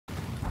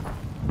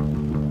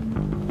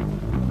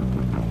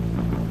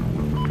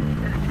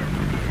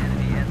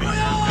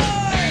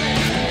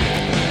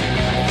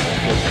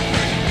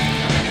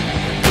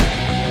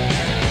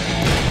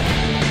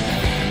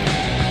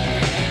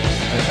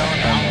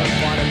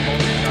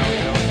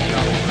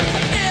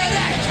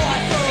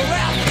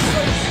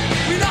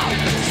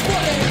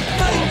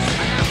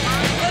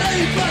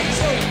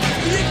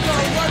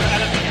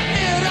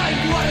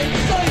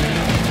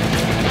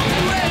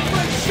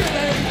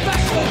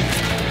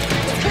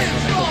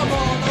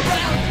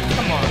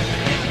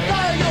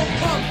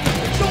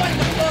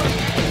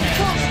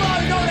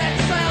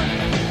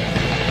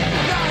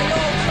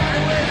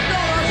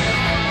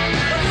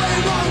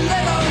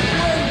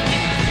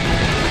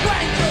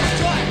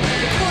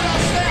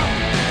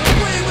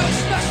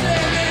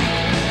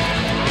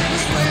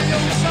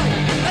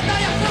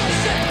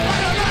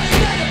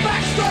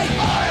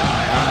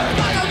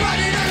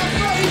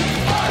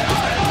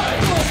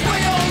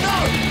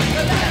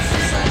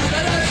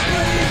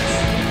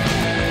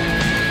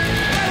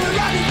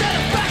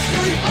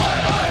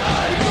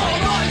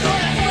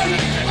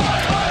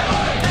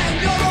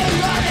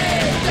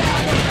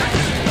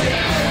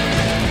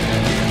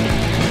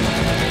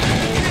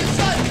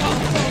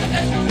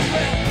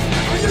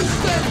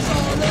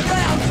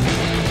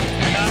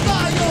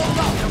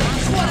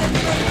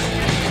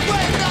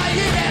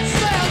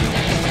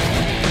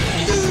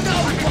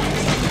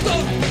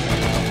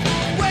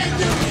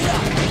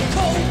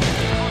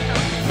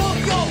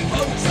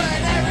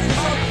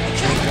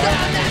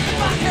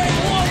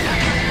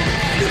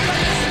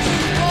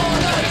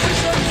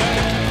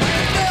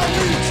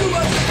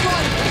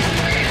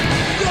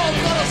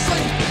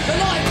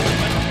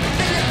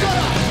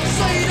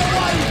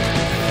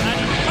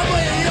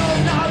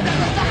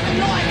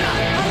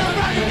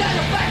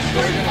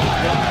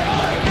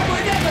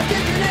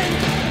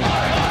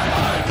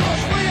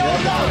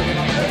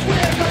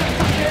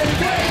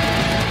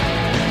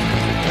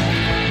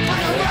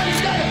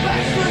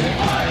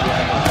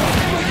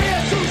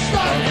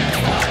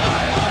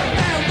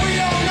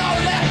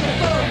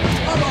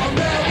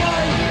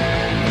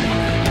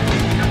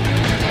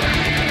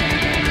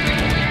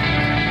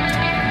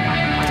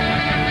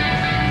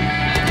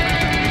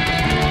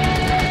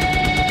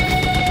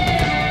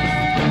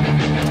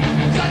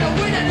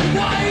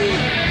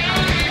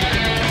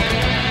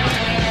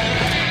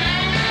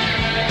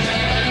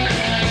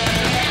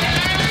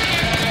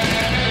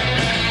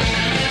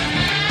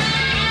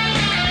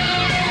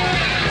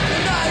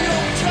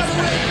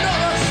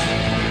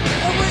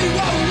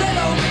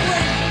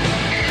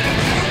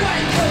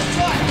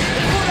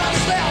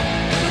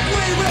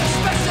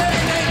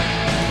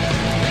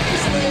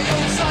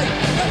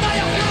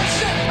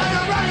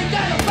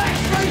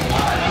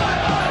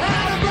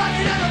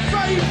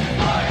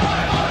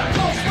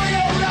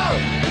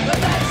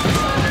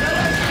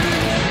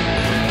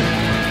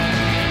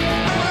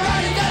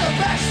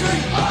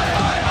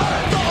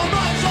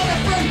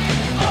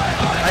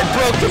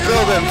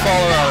and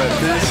fall around it.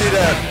 Did you see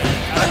that?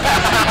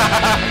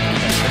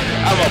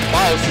 I'm a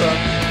boss, son.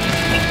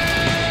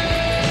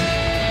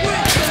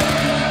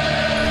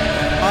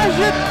 Oh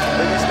shit!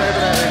 They're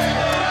sniping at me.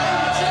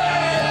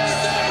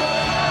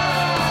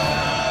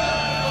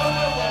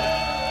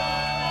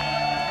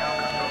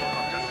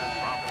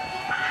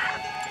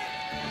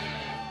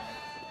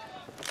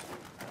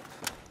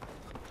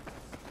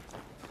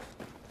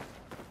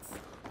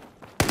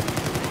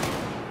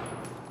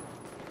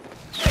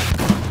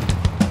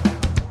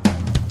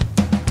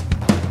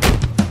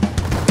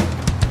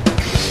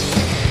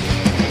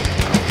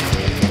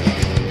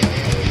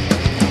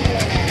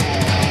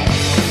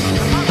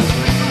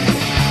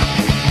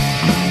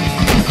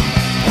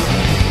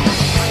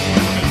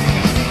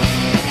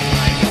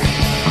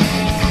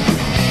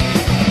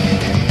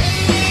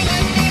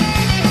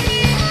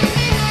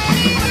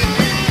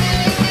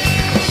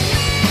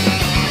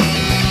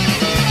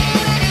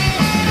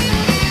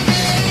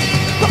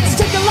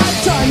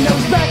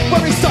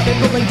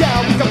 Going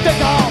down, we can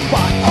figure out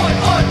why.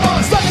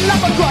 Starting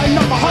up a grind,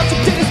 now my heart's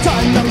up to this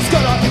time. Now he's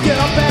gonna get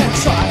up and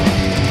try.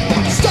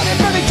 Started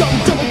very young,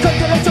 doing good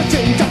at his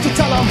routine. Got to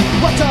tell him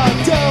what to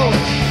do.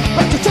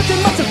 Like the church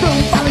in room,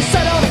 finally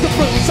set out the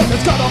room. So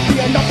there's gotta be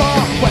another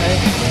way.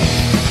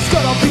 There's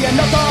gotta be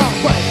another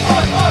way.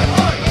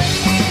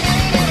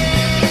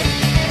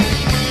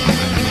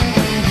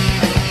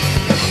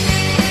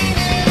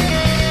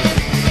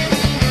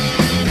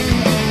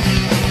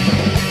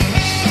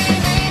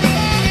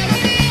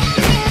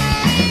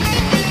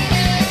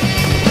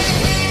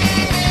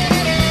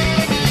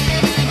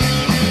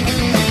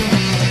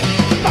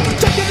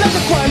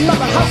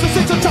 Another house for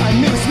such a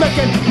time, he was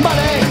making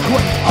money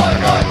quick.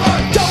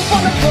 Don't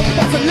wanna look,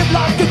 wants to live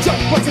like a joke,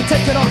 wants to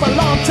take it all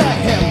belong to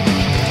him.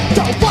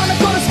 Don't wanna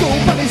go to school,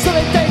 but he's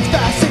doing things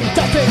fast, he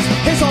does things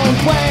his own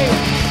way.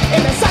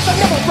 In a cycle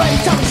never rain,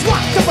 time he's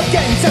locked up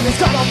again, said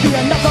there's gotta be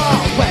another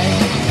way.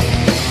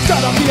 There's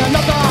gotta be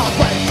another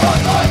way.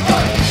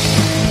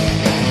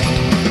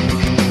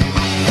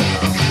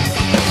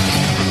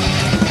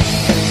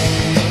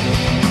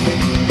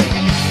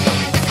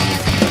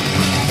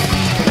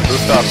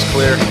 Rooftop's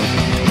clear.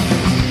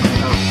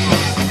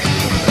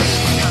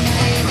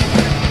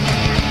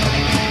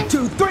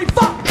 2, 3,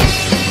 4.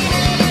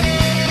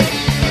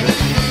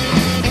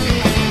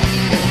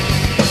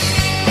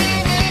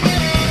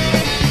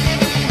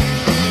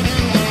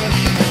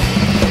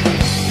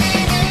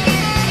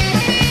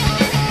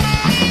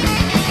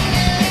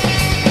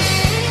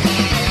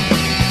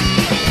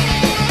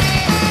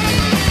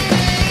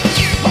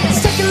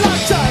 It's taking a long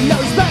time, now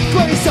he's back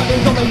where he's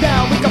starting, going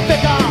down, we can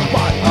figure out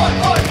why.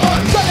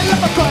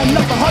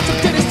 Never hard to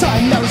get his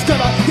time, now he's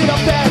gonna get up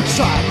and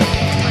try.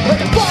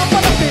 Like a ball for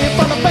the fear,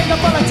 for the pain,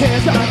 for the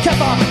tears, now I care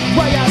for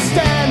where I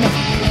stand.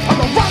 On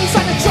the wrong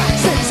side of the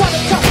tracks, inside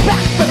the top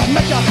back, but I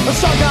make a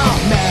stronger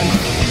man.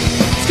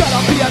 It's gotta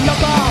be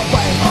another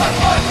way.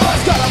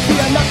 It's gotta be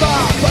another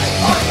way.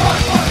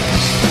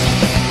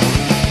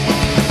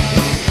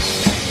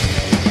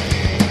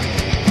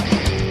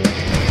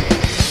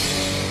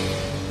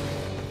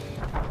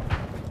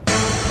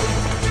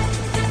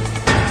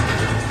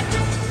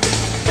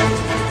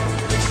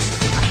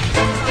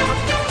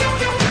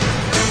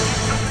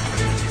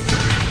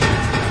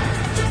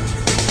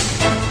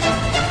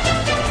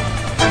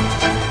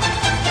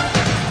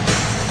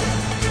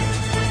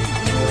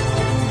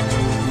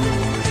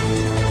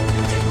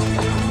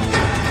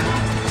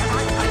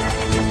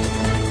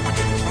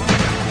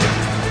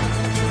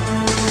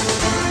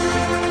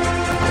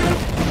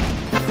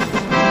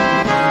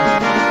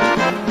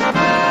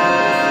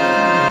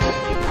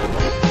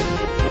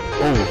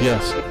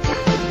 Yes.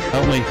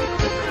 Help me.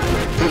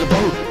 There's a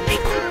boat.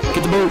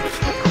 Get the boat.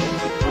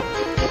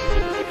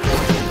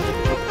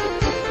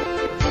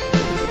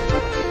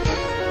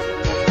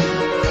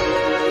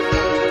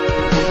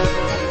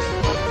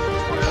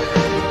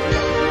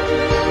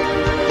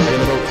 I got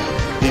a boat.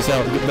 Peace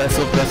out.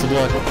 Best of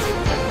luck.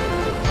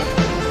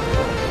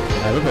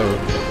 I have a boat.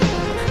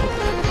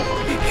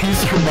 He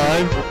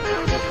survived.